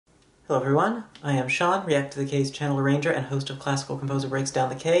Hello everyone, I am Sean, React to the K's channel arranger and host of Classical Composer Breaks Down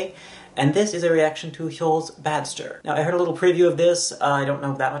the K, and this is a reaction to HYO's Badster. Now I heard a little preview of this, I don't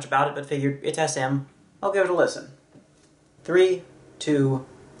know that much about it, but figured it's SM. I'll give it a listen. 3, 2,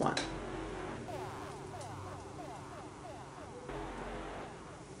 1.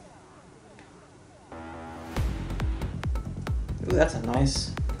 Ooh, that's a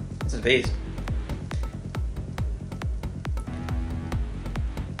nice, that's a vase.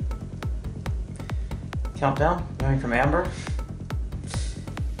 Countdown, going from Amber.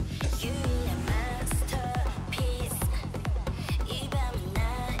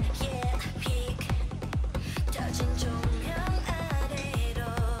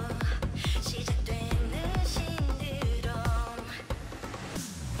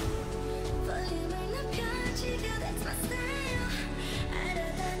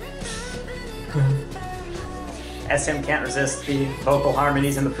 SM can't resist the vocal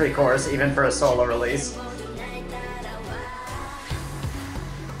harmonies in the pre-chorus, even for a solo release.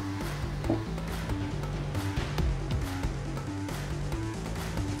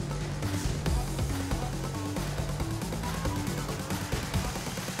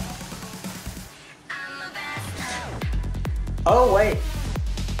 Oh, wait.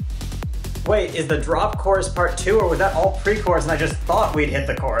 Wait, is the drop chorus part 2, or was that all pre-chorus and I just thought we'd hit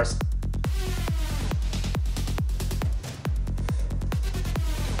the chorus?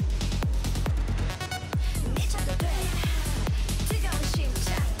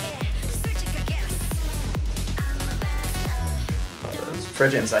 Those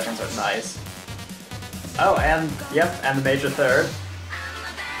Phrygian sections are nice. Oh, and, yep, and the major third.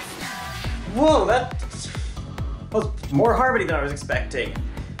 Whoa, that was more harmony than I was expecting.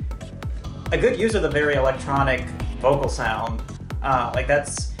 A good use of the very electronic vocal sound. Like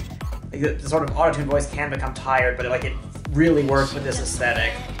that's, like the sort of auto-tune voice can become tired, but it really works with this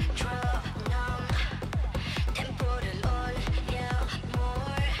aesthetic.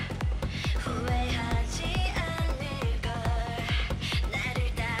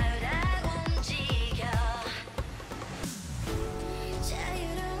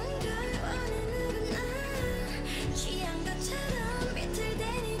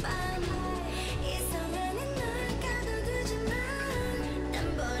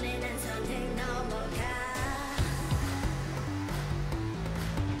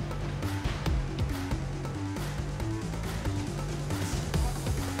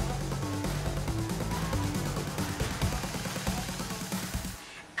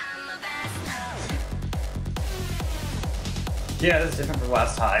 Yeah, this is different from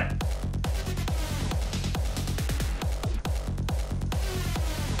last time.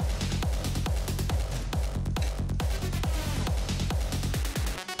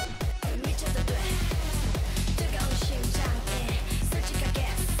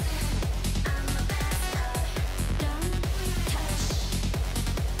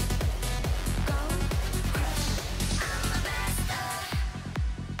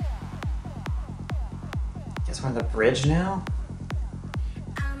 Guess we're in the bridge now?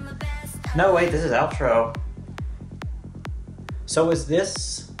 No, wait, this is outro. So is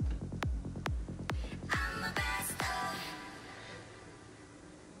this...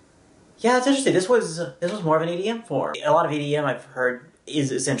 Yeah, it's interesting. This was more of an EDM form. A lot of EDM I've heard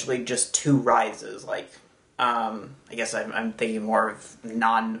is essentially just two rises. Like, I guess I'm thinking more of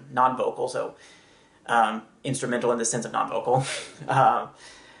non-vocal, so instrumental in the sense of non-vocal,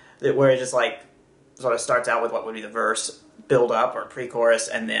 where it just like sort of starts out with what would be the verse, build up or pre-chorus,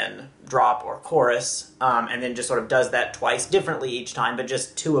 and then drop or chorus, and then just sort of does that twice differently each time, but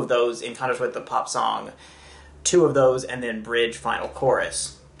just two of those in contrast with the pop song, two of those, and then bridge, final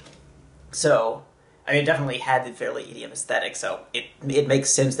chorus. So, I mean, it definitely had the fairly EDM aesthetic, so it makes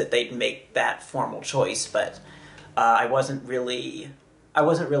sense that they'd make that formal choice, but I wasn't really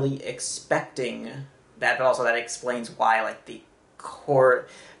expecting that, but also that explains why, like,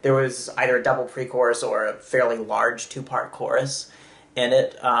 there was either a double pre-chorus or a fairly large two-part chorus in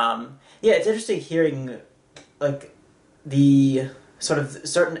it. Yeah, it's interesting hearing, like, the sort of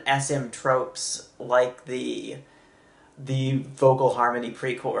certain SM tropes, like the vocal harmony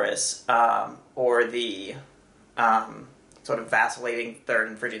pre-chorus, or the sort of vacillating third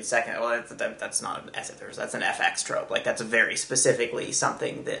and Phrygian second. Well, that's not an SM, that's an FX trope. Like, that's very specifically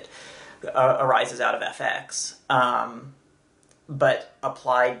something that arises out of FX. But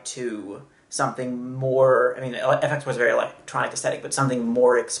applied to something more, I mean, FX was very electronic aesthetic, but something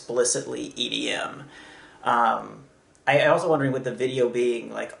more explicitly EDM. I also wondering, with the video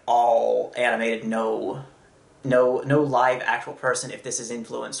being like all animated, no live actual person, if this is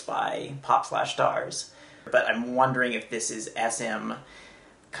influenced by Pop/Stars. But I'm wondering if this is SM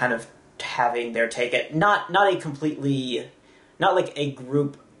kind of having their take it, not a completely, not like a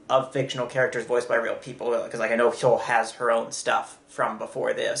group of fictional characters voiced by real people, because like I know HYO has her own stuff from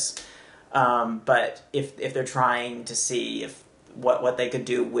before this, but if they're trying to see if what they could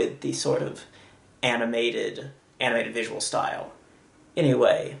do with the sort of animated visual style.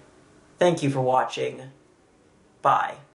 Anyway, thank you for watching. Bye.